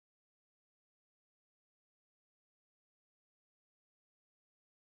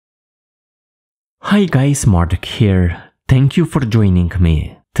Hi guys, Mark here. Thank you for joining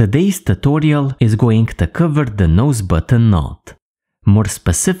me. Today's tutorial is going to cover the nose button knot. More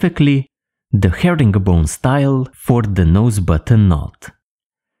specifically, the herringbone style for the nose button knot.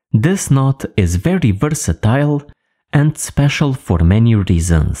 This knot is very versatile and special for many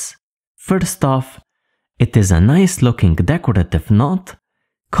reasons. First off, it is a nice looking decorative knot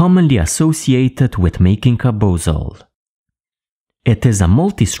commonly associated with making a bowsole. It is a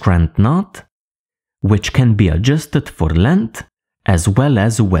multi-strand knot which can be adjusted for length as well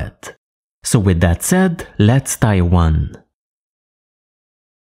as width. So with that said, let's tie one.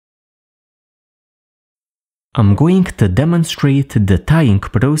 I'm going to demonstrate the tying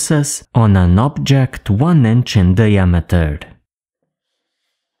process on an object 1 inch in diameter.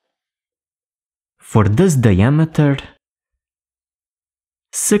 For this diameter,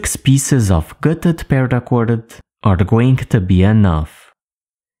 6 pieces of gutted paracord are going to be enough.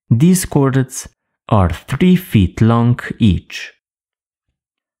 These cords are 3 feet long each.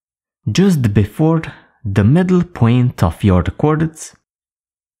 Just before the middle point of your cords,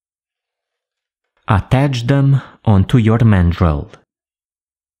 attach them onto your mandrel.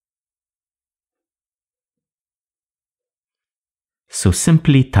 So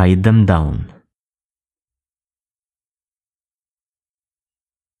simply tie them down.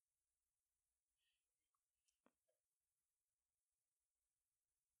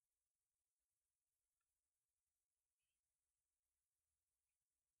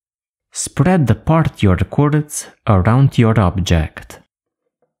 Spread apart your cords around your object.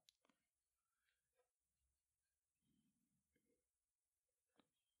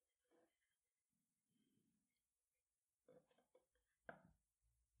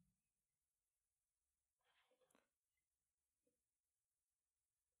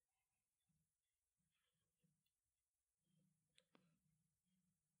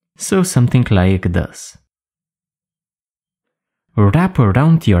 So something like this. Wrap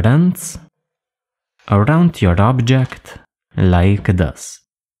around your ends, around your object, like this.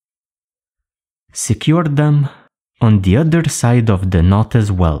 Secure them on the other side of the knot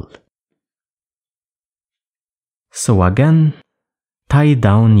as well. So again, tie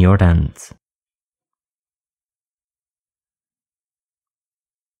down your ends.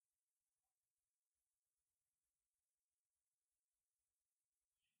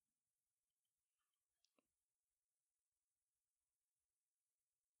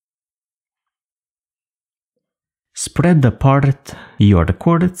 Spread apart your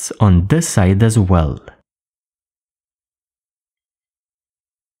cords on this side as well.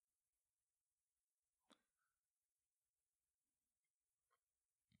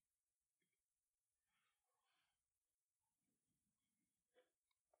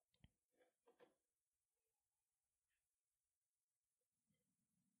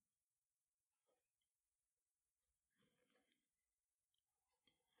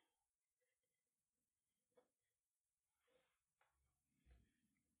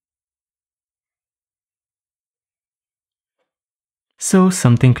 So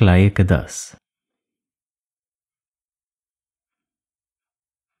something like this.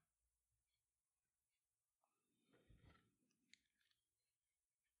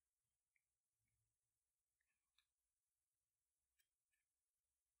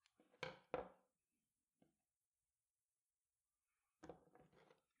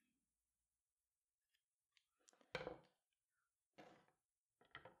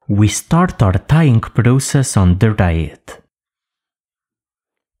 We start our tying process on the right.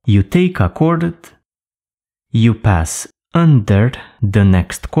 You take a cord, you pass under the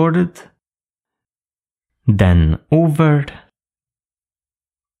next cord, then over,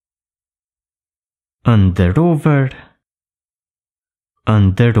 under over,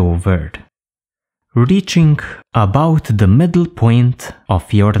 under over, reaching about the middle point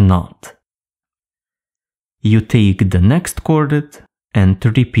of your knot. You take the next cord and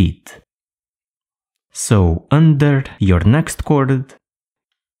repeat. So under your next cord,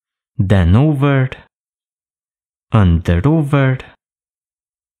 then over, under over,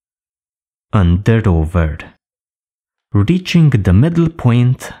 under over, reaching the middle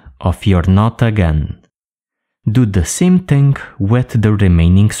point of your knot again. Do the same thing with the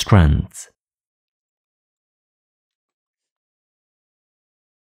remaining strands.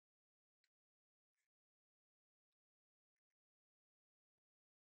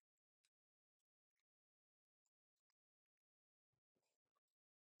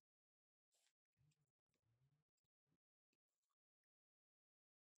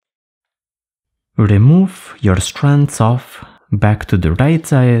 Remove your strands off back to the right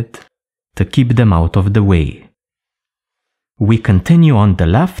side to keep them out of the way. We continue on the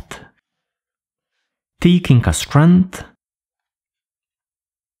left taking a strand,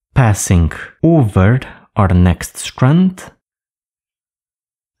 passing over our next strand,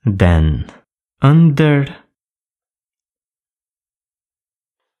 then under,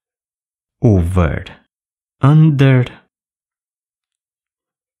 over, under,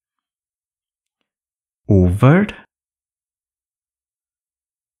 over,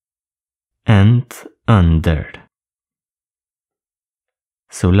 and under.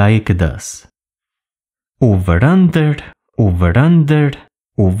 So like this. Over, under, over, under,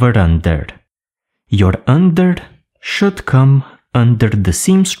 over, under. Your under should come under the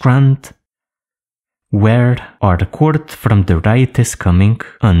same strand where our cord from the right is coming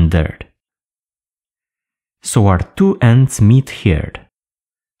under. So our two ends meet here.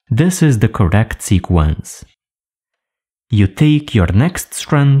 This is the correct sequence. You take your next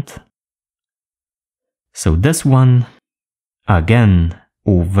strand, so this one, again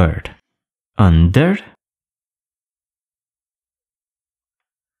over, under,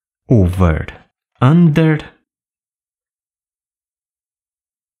 over, under,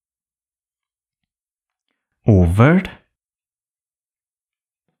 over,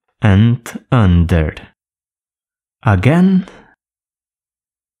 and under. Again,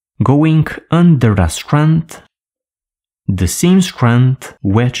 going under a strand, the same strand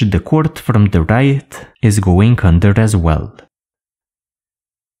which the cord from the right is going under as well.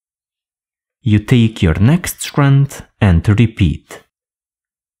 You take your next strand and repeat.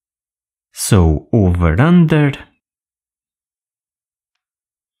 So over, under,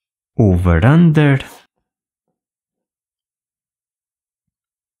 over, under,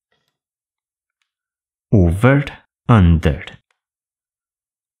 over, under.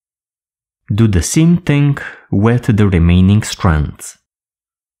 Do the same thing with the remaining strands.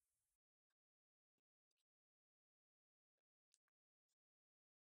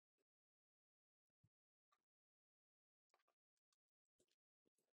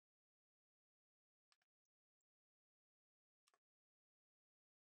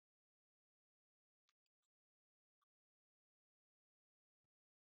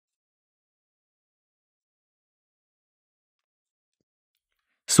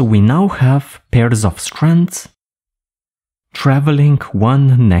 So we now have pairs of strands traveling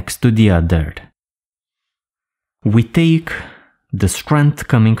one next to the other. We take the strand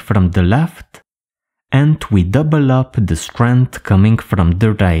coming from the left and we double up the strand coming from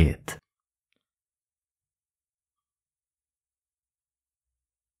the right.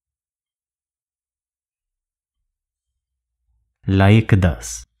 Like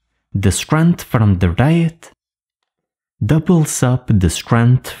this. The strand from the right doubles up the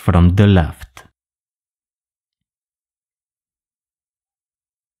strand from the left.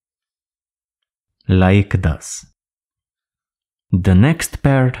 Like this. The next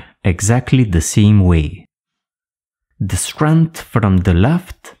pair exactly the same way. The strand from the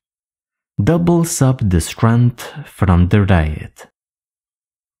left doubles up the strand from the right.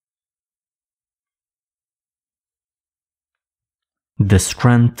 The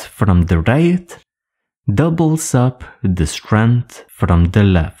strand from the right doubles up the strand from the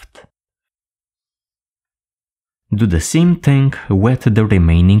left. Do the same thing with the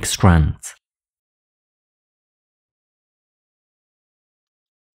remaining strands.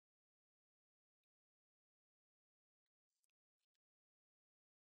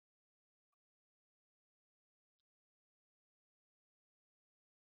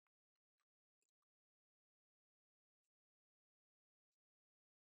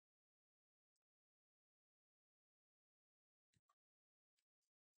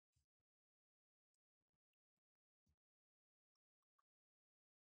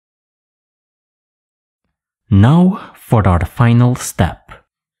 Now for our final step.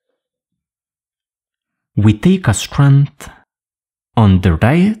 We take a strand on the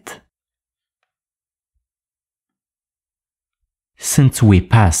right. Since we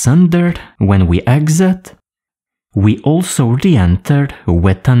pass under when we exit, we also re-enter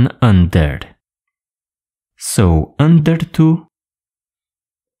with an under. So under 2,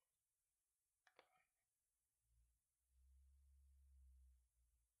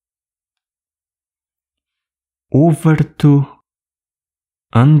 over 2,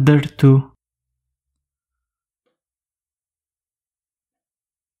 under 2,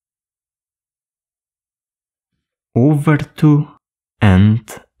 over 2,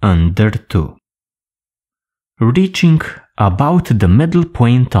 and under 2, reaching about the middle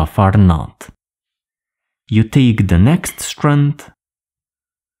point of our knot. You take the next strand,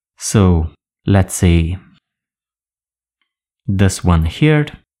 so let's say this one here.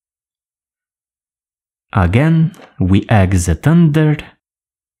 Again, we exit under,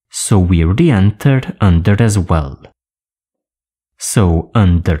 so we re-enter under as well. So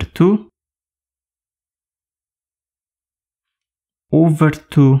under 2, over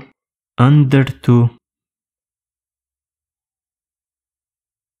 2, under 2,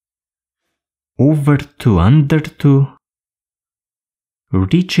 over 2, under 2,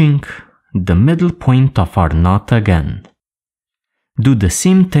 reaching the middle point of our knot again. Do the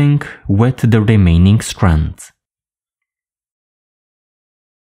same thing with the remaining strands.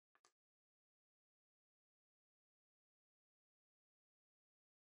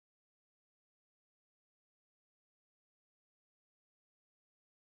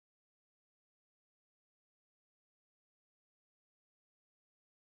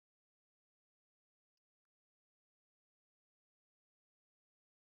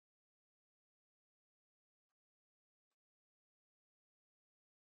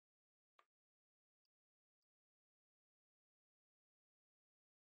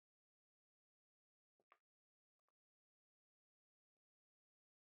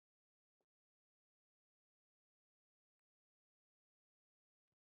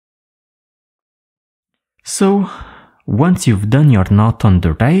 So, once you've done your knot on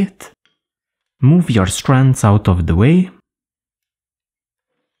the right, move your strands out of the way,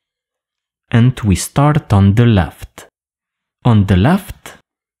 and we start on the left. On the left,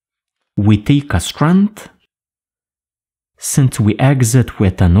 we take a strand. Since we exit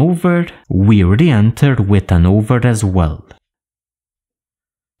with an over, we re-enter with an over as well.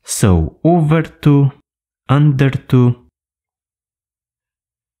 So over 2, under 2,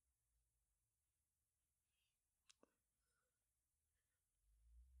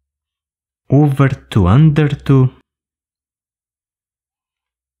 over 2, under 2,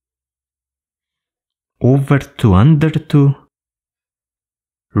 over 2, under 2,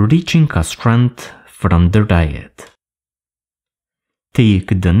 reaching a strand from the right.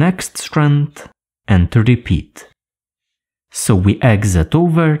 Take the next strand and repeat. So we exit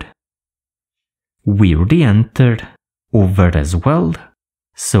over, we re-enter over as well,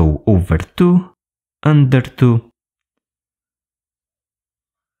 so over 2, under 2,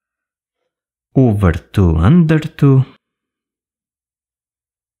 over 2, under 2,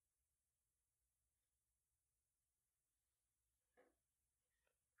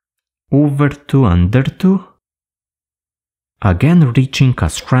 over 2, under 2, again reaching a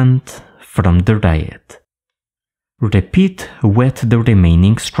strand from the right. Repeat with the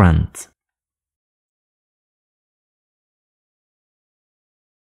remaining strands.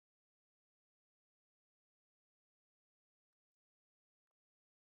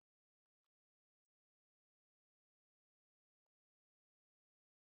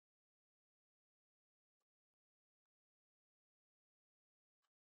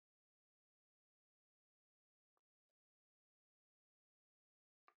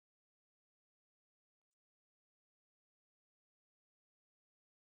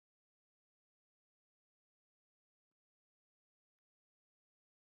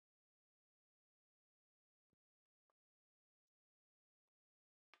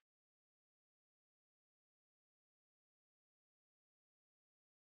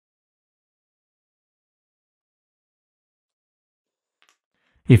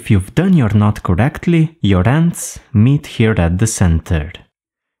 If you've done your knot correctly, your ends meet here at the center.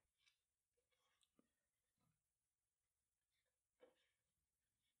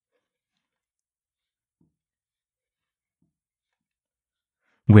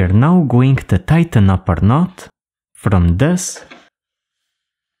 We're now going to tighten up our knot from this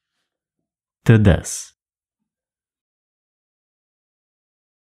to this.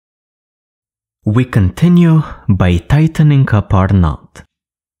 We continue by tightening up our knot.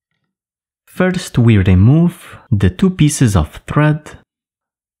 First, we remove the 2 pieces of thread,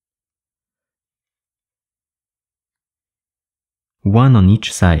 one on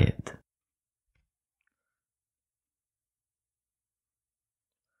each side.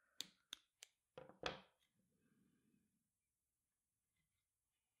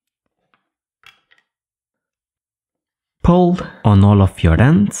 Pull on all of your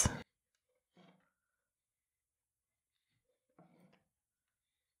ends.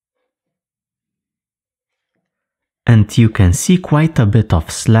 And you can see quite a bit of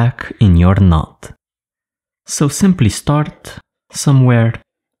slack in your knot. So simply start somewhere,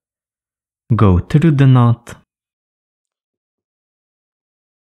 go through the knot,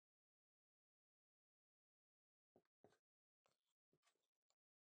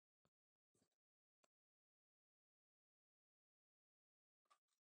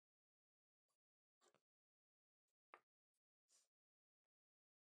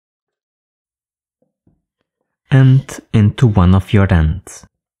 and into one of your ends.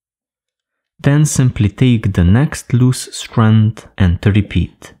 Then simply take the next loose strand and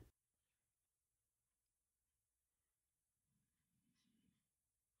repeat.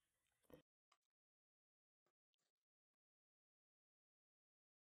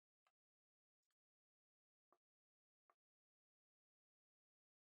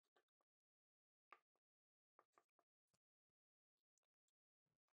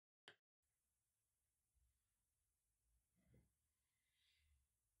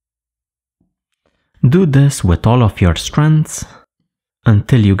 Do this with all of your strands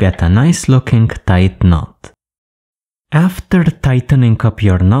until you get a nice looking tight knot. After tightening up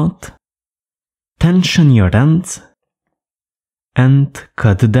your knot, tension your ends and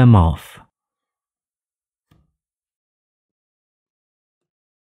cut them off.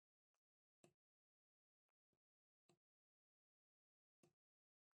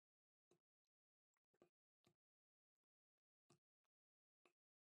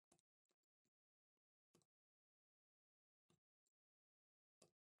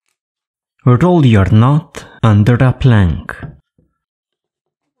 Roll your knot under a plank.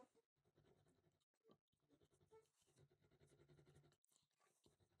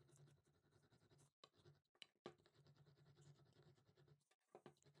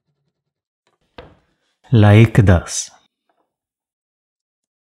 Like this.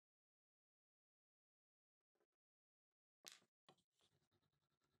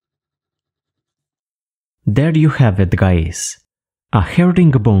 There you have it, guys. A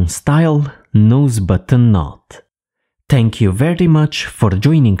herringbone style nose button knot. Thank you very much for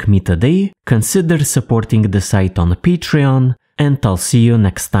joining me today. Consider supporting the site on Patreon, and I'll see you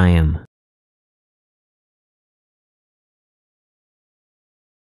next time.